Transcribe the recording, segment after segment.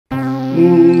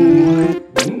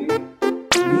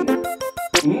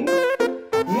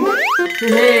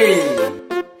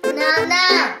なんだ。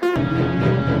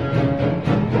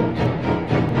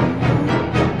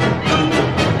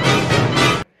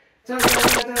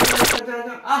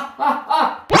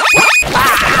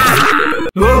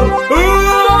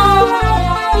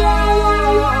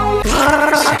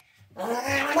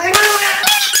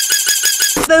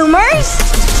Boomers?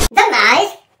 So nice.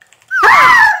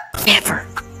 Never.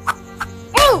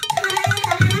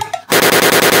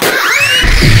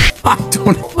 I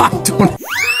don't.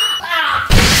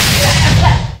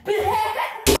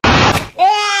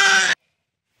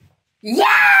 Yeah!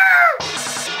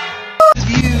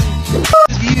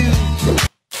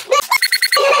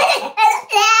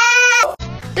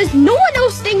 Does no one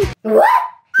else think? What?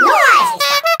 What?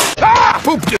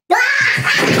 Pooped it.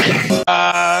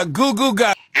 Goo goo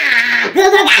ga. Goo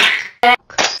goo gaga.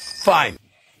 Fine.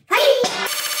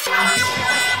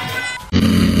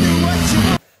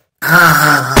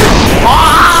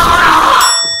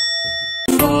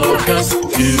 Focus,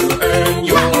 you and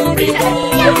your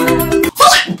behavior.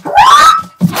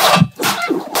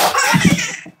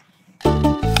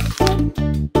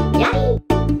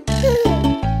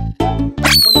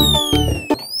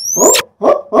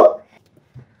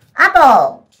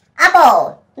 Apple,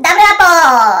 apple, double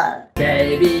apple.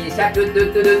 Baby shark, do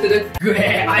do do do do.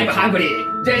 Great, I'm hungry.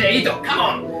 JJ, eat. Come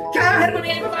on. Can you help me,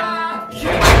 Papa?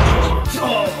 So,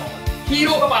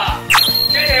 Hero Papa.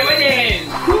 JJ, waiting.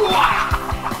 Hurrah!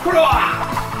 Hurrah!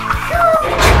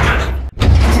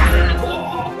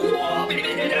 Whoa, baby,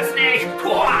 dangerous snake.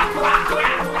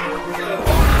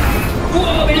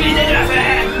 Whoa, baby, dangerous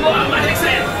snake. Whoa, my next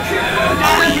snake.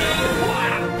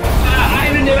 I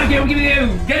will never give you.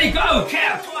 Get it, go.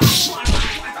 Care.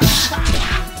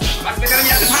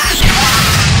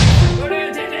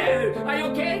 Are you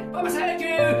okay? Papa thank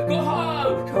you. Go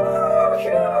home.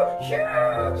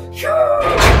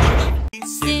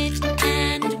 Sit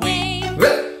and wait.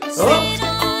 Sit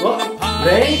on the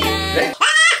party.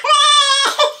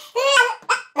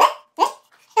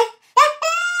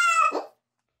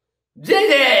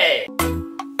 JJ!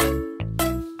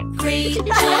 Great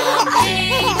job,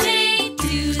 JJ,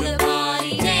 to the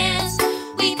party dance.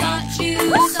 We got you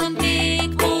some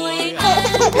big boy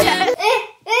underwear.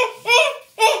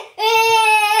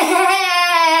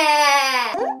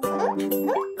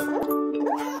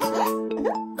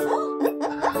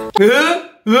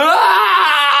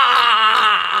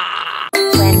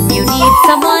 When you need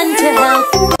someone to help,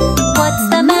 what's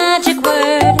the magic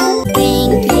word?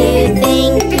 Thank you,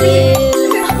 thank you.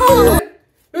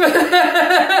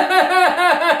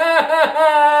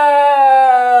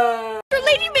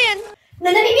 Lady Man! No,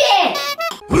 no, baby.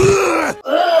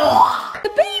 The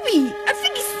baby! I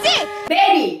think he's sick!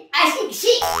 Baby, I think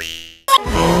she.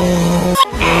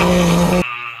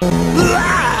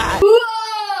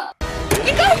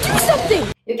 You gotta do something!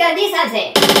 You can do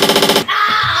something.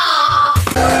 Ah!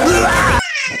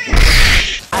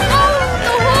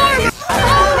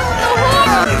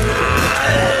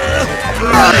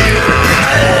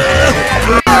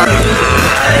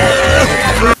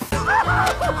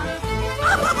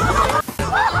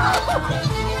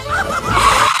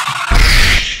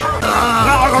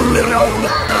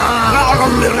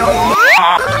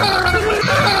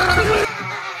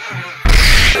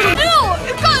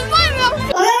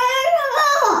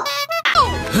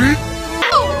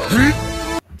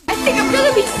 I think I'm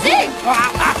gonna be sick!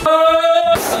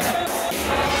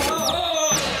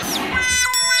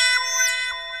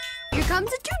 Here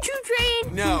comes a choo-choo train!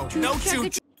 No, no choo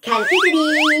choo. Can you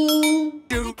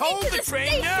Hold the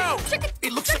train now.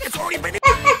 It looks like it's already been.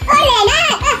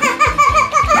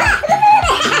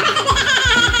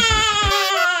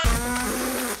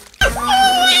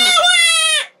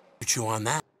 Chew on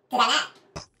that.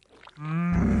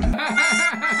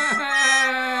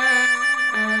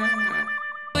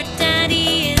 Your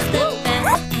daddy is the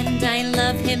best, and I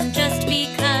love him just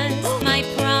because my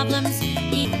problems,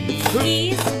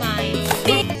 he's my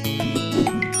big.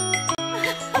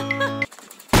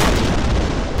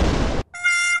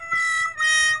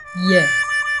 Yeah.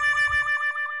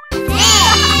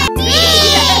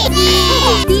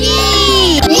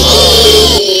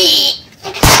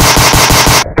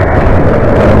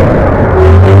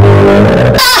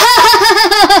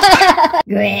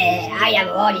 I am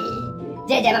Wally.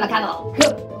 JJ Mama, come on.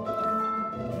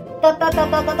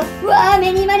 Wow,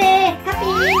 many money.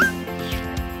 Happy.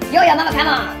 Yo, yo, Mama, come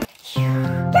on.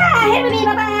 Help me,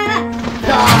 Papa.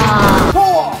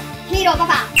 Oh, Hero,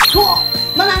 Papa. Oh,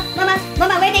 Mama,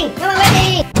 waiting. Mama,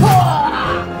 waiting. Oh,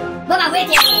 Mama,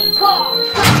 waiting. Oh,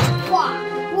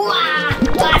 wow,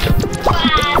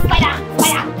 spider.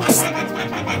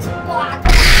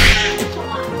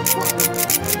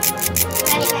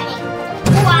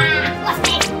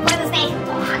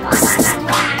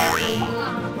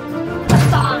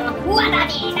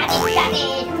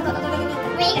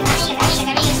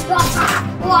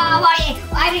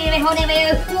 me, holding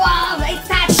me. Whoa, it's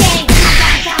touching.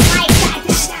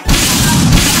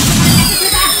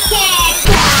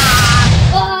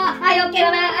 Oh, are you okay,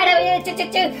 Mama? I love you. Choo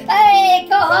choo choo. Hey,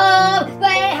 go home.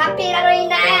 Hey, happy Halloween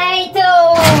night.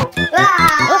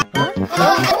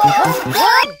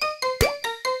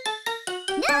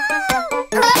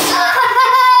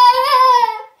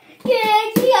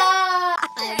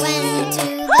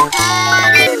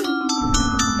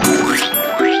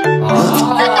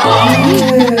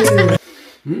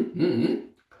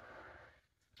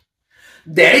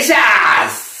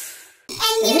 Delicious!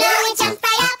 And you know we jump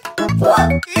right up. I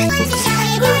want to show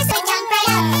you this, we jump right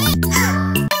up.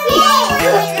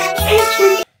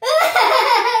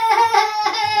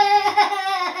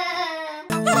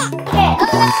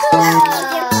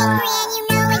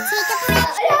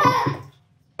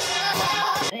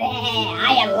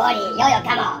 I am Woody. Yo-yo,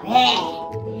 come on.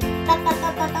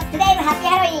 Today's happy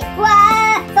Halloween.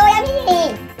 Wow, so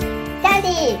yummy.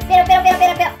 Candy. Pero.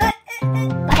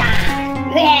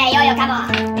 Yo-yo, come on.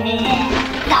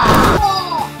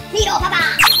 Hero, Papa.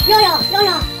 Yo-yo.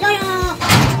 Yo-yo,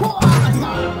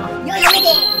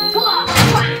 waiting.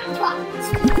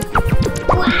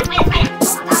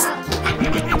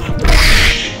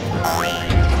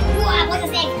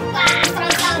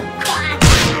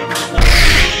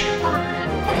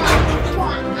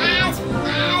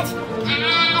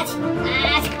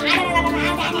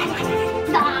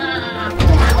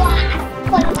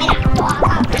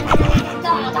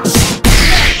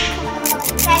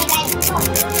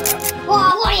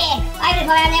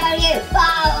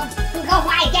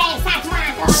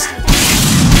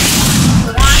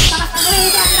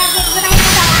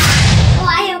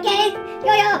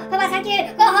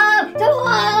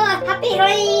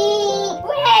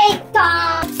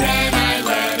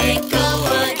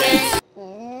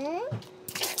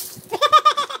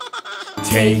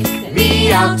 Take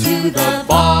me out to the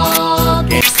ball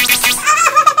game.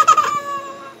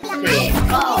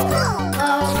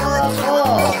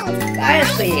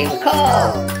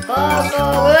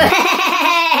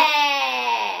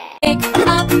 Pick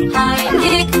up high,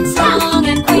 kick, strong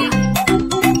and quick.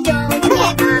 Don't give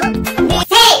up.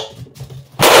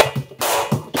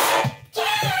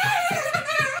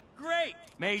 Great,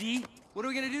 matey. What are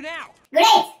we gonna do now?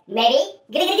 Great, maybe.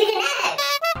 Get it.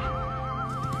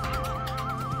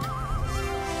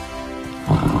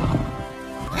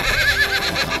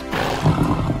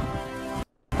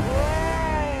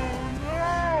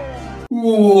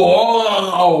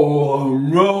 Wow!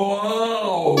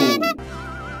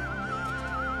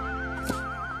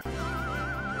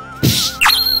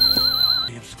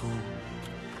 Day of school.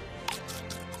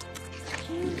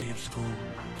 Day of school.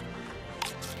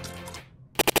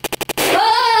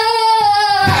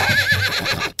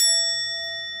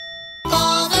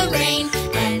 All the rain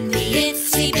and the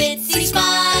itsy bitsy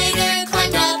spider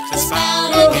climbed up the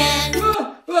spout again.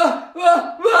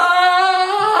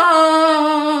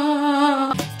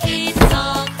 It's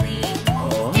all clean.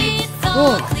 It's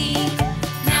all clean.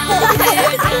 Now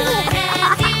we're done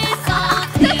and it's all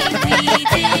clean. We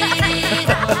did it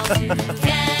all together.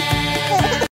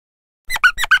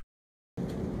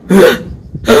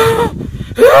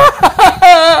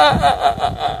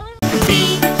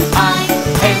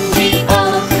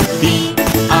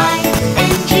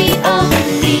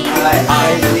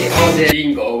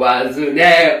 Bingo was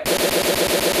there.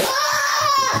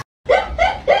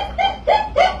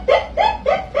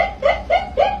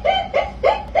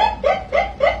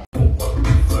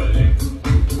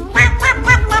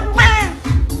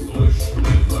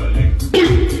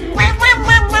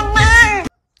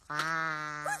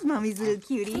 Mommy's little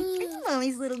cutie. It's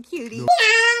Mommy's little cutie.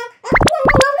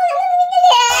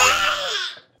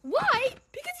 Why?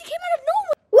 Because he came out of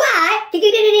nowhere. Why? Did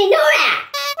you didn't know that?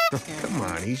 Come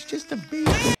on, he's just a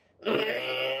baby.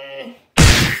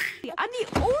 I'm the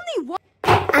only one.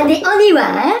 I'm the only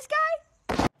one. This guy?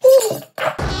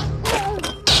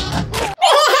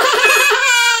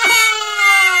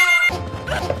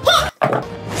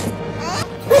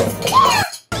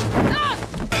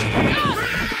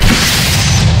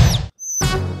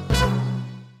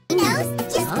 He knows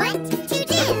just what to do.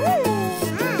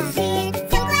 We're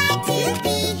so glad to be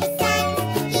his son.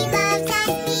 He loves us,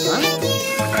 me and you.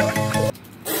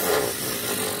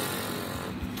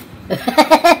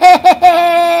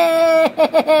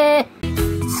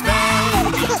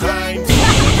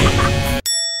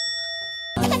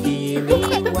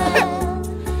 Feeling well.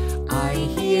 I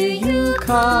hear you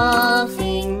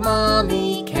coughing,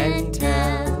 Mommy can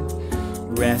tell.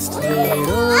 Rest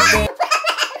little bit.